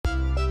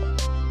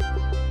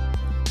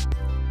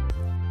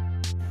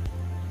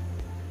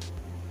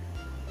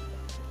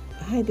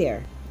Hi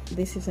there,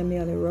 this is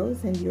Amelia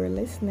Rose, and you're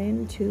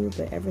listening to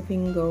the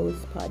Everything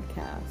Goes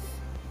podcast.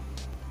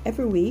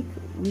 Every week,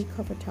 we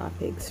cover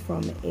topics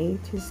from A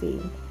to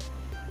Z,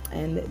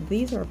 and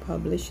these are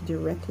published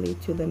directly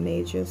to the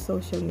major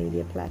social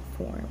media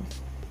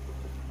platforms.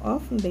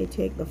 Often, they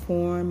take the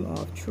form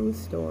of true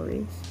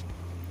stories,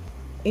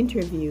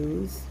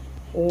 interviews,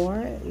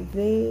 or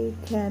they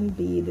can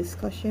be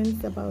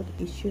discussions about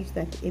issues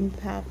that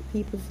impact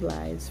people's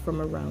lives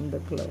from around the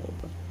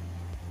globe.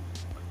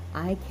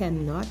 I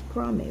cannot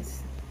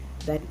promise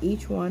that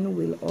each one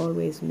will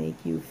always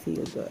make you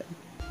feel good,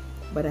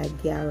 but I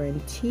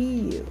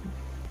guarantee you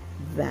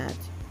that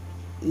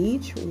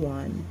each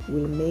one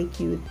will make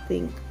you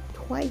think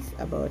twice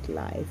about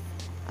life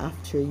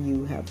after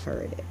you have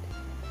heard it.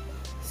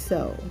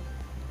 So,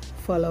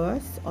 follow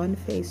us on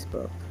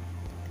Facebook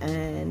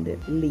and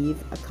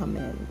leave a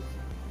comment.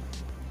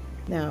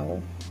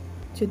 Now,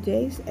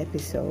 today's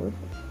episode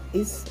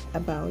is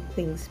about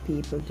things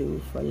people do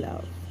for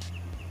love.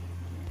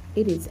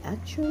 It is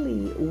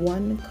actually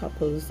one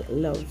couple's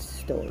love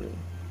story.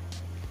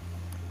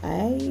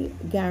 I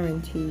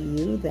guarantee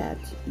you that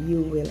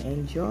you will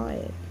enjoy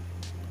it.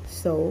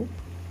 So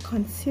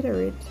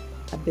consider it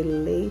a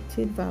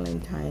belated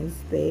Valentine's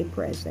Day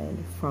present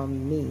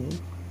from me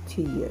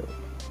to you.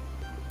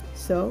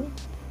 So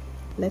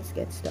let's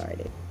get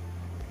started.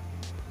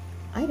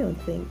 I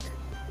don't think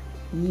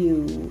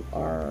you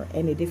are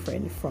any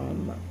different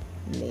from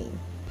me.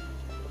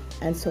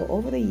 And so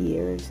over the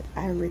years,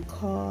 I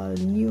recall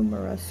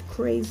numerous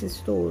crazy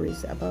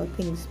stories about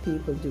things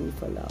people do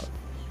for love.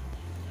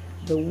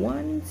 The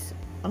ones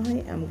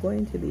I am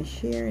going to be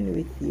sharing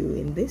with you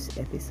in this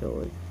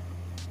episode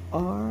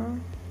are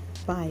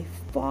by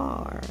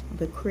far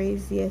the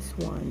craziest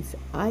ones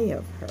I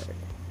have heard.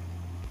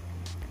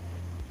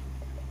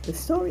 The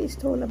story is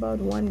told about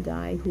one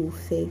guy who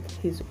faked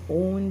his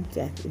own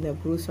death in a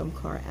gruesome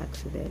car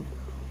accident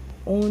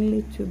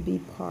only to be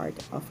part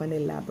of an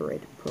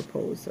elaborate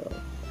proposal.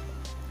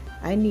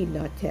 I need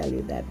not tell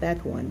you that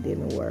that one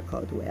didn't work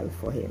out well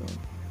for him.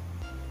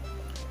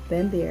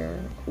 Then there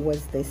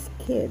was this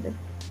kid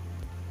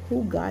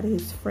who got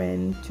his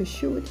friend to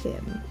shoot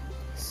him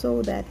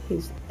so that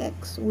his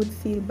ex would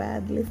feel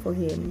badly for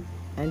him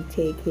and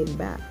take him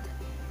back.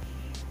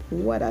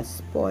 What a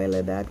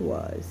spoiler that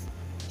was.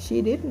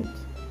 She didn't.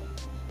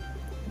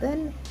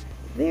 Then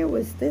there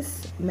was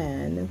this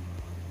man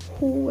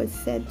who was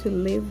said to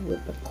live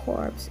with the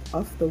corpse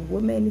of the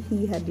woman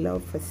he had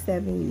loved for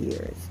 7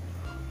 years,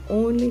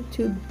 only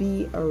to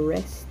be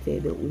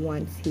arrested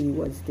once he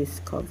was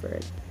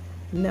discovered.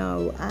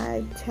 Now,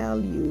 I tell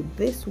you,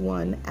 this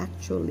one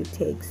actually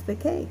takes the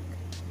cake.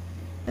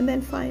 And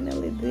then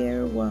finally,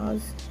 there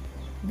was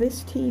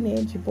this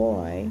teenage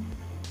boy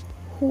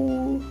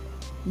who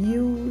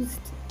used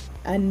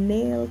a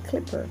nail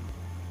clipper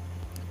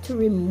to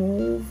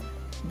remove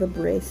the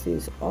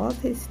braces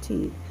off his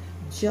teeth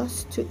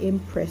just to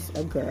impress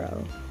a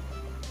girl.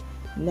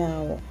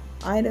 Now,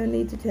 I don't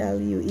need to tell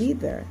you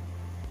either.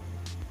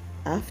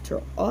 After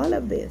all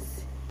of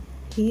this,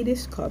 he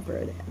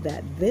discovered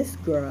that this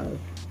girl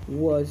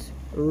was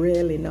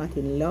really not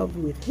in love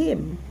with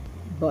him,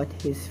 but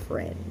his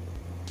friend.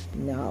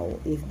 Now,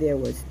 if there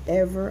was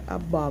ever a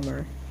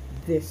bummer,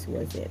 this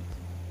was it.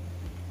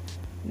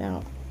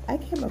 Now, I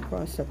came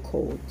across a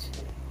quote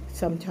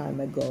some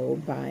time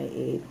ago by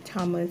a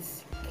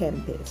Thomas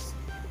Kempis.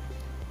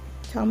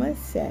 Thomas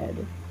said,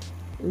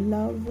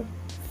 "Love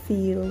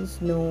feels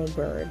no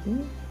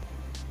burden,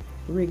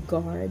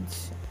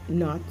 regards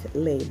not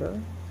labor,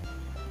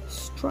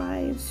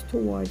 strives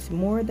towards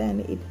more than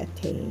it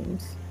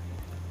attains,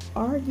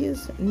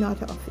 argues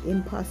not of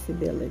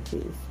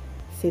impossibilities,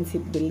 since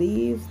it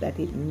believes that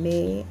it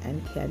may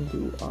and can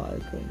do all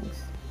things."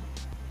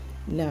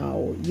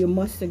 Now, you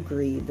must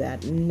agree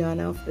that none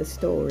of the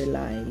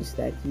storylines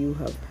that you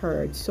have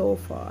heard so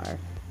far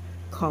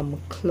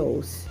come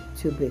close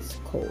to this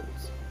quote.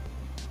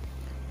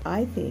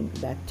 I think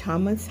that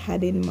Thomas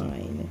had in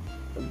mind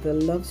the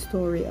love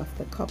story of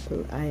the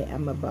couple I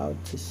am about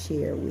to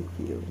share with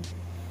you.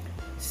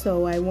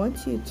 So I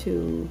want you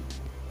to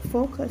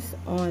focus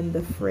on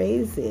the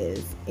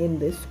phrases in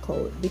this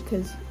quote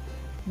because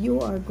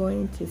you are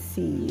going to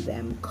see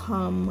them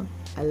come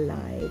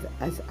alive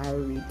as I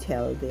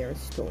retell their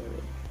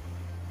story.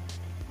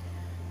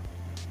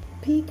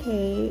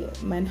 P.K.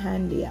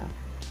 Manhandia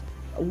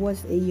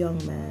was a young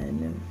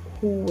man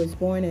who was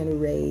born and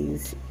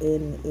raised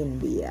in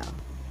India,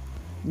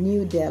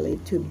 New Delhi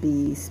to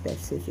be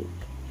specific.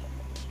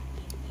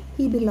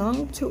 He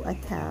belonged to a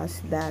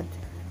caste that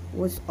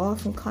was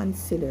often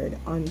considered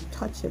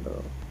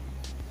untouchable.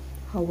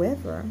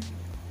 However,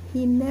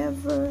 he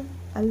never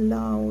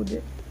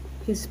allowed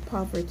his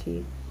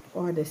poverty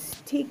or the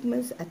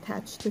stigmas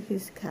attached to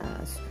his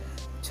caste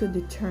to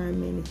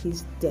determine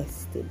his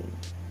destiny.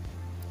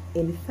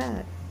 In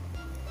fact,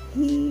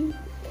 he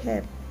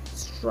kept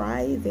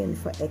striving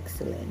for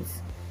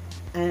excellence,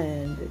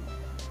 and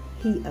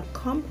he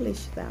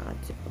accomplished that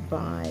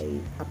by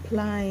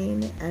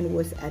applying and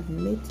was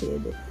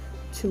admitted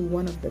to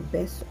one of the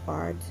best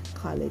art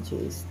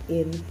colleges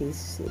in his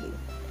city.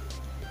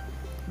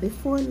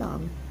 Before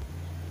long,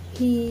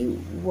 he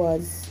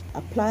was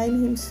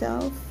applying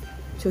himself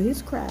to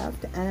his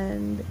craft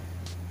and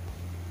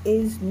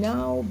is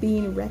now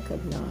being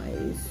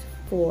recognized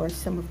for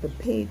some of the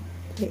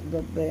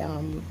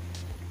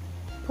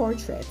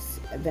portraits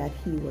that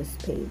he was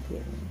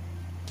painting.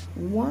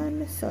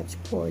 One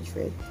such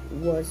portrait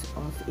was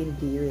of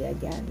Indira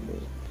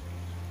Gandhi.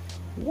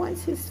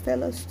 Once his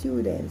fellow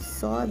students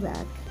saw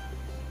that,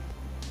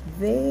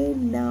 they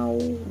now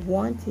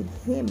wanted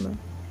him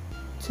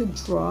to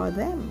draw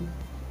them,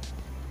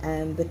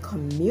 and the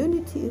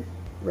community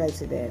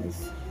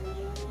residents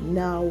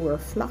now were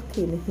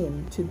flocking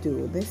him to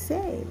do the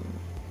same.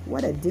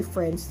 What a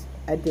difference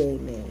a day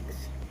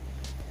makes.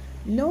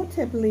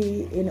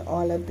 Notably in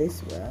all of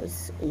this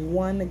was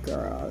one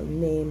girl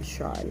named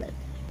Charlotte.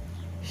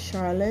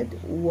 Charlotte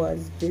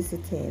was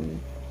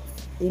visiting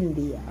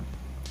India,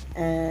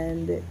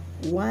 and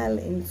while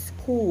in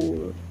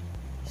school,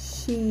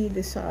 she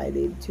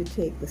decided to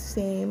take the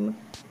same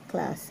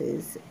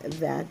classes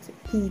that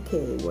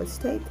PK was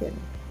taking.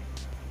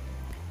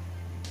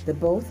 The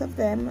both of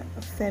them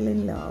fell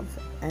in love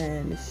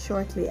and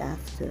shortly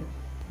after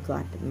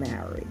got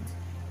married.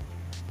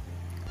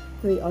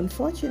 The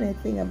unfortunate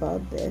thing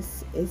about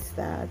this is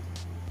that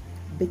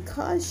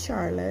because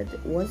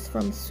Charlotte was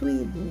from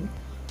Sweden,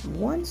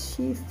 once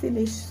she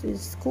finished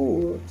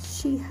school,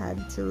 she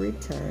had to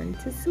return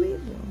to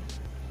Sweden.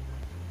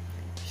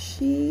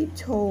 She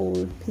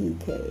told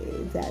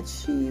PK that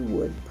she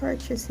would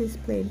purchase his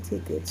plane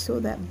ticket so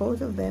that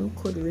both of them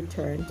could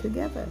return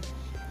together.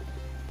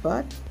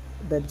 But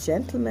the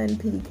gentleman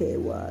PK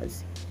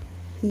was,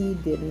 he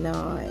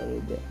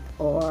denied,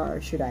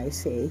 or should I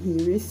say,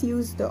 he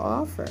refused the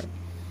offer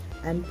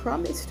and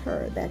promised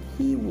her that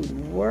he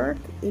would work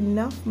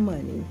enough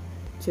money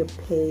to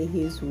pay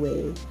his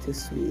way to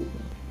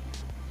Sweden.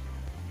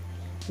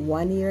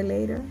 1 year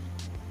later,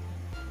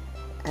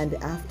 and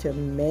after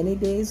many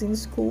days in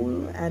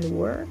school and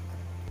work,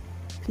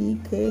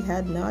 PK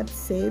had not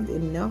saved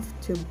enough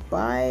to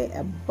buy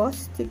a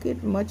bus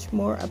ticket, much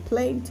more a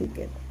plane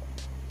ticket.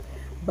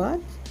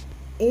 But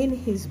in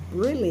his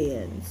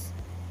brilliance,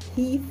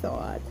 he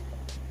thought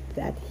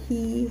that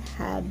he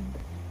had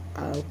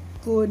a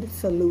good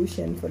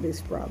solution for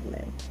this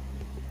problem.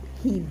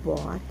 He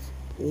bought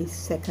a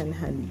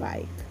second-hand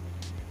bike,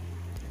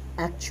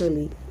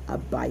 actually a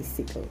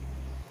bicycle,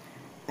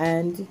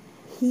 and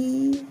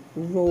he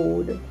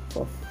rode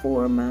for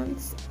 4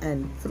 months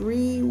and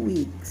 3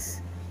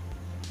 weeks,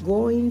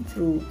 going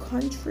through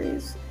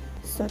countries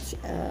such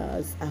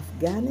as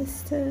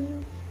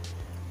Afghanistan,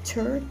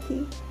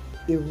 Turkey,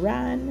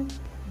 Iran,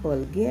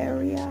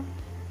 Bulgaria,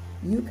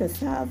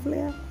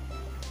 Yugoslavia,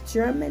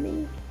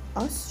 Germany,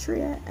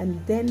 Austria,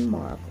 and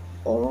Denmark,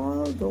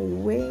 all the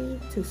way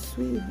to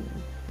Sweden.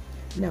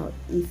 Now,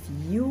 if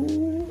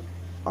you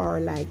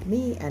are like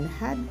me and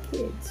had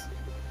kids,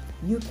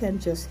 you can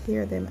just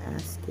hear them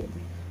asking,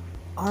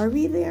 "Are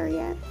we there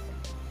yet?"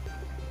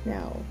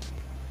 Now,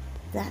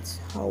 that's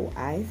how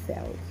I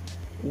felt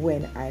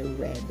when I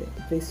read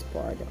this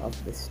part of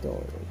the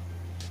story.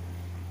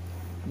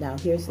 Now,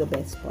 here's the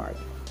best part.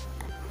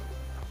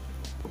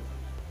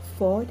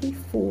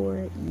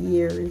 44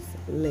 years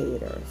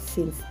later,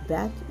 since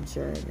that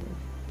journey,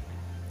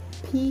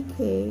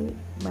 PK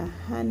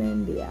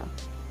Mahanandia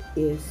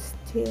is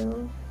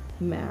still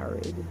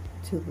married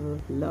to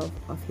the love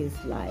of his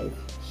life,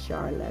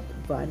 Charlotte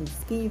von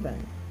Scheven.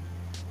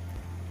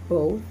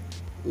 Both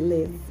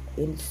live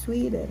in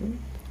Sweden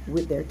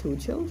with their 2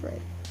 children.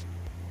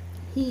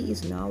 He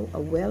is now a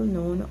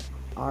well-known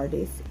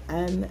artist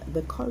and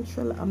the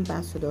cultural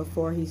ambassador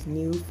for his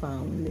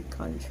newfound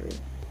country.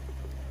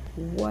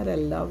 What a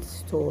love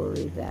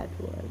story that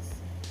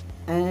was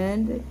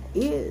and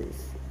is.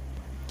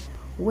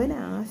 When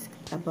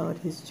asked about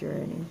his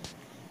journey,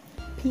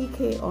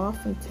 PK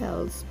often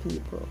tells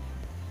people,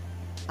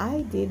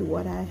 "I did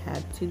what I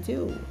had to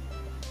do.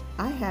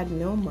 I had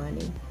no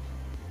money.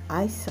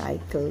 I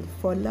cycled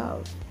for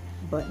love,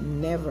 but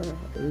never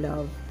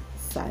loved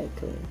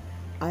cycling.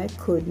 I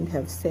couldn't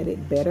have said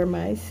it better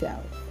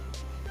myself."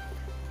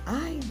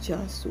 I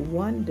just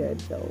wondered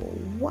though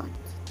what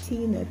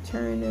Tina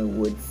Turner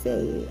would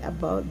say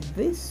about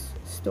this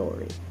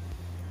story,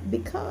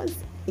 because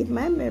if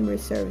my memory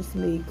serves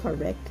me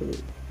correctly,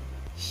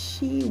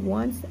 she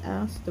once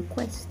asked the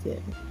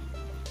question,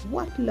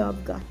 what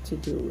love got to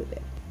do with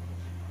it?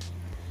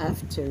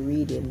 After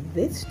reading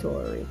this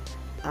story,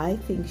 I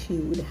think she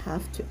would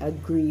have to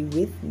agree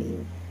with me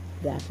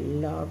that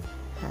love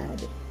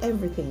had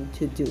everything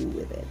to do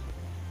with it.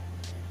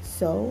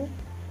 So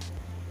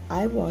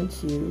I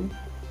want you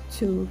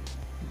to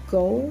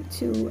go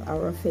to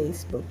our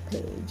Facebook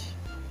page.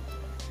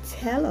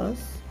 Tell us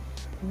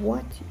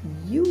what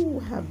you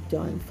have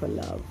done for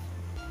love.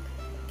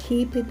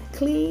 Keep it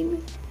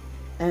clean,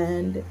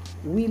 and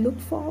we look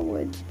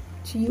forward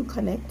to you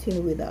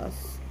connecting with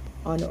us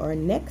on our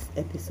next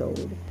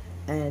episode,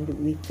 and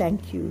we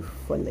thank you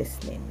for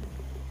listening.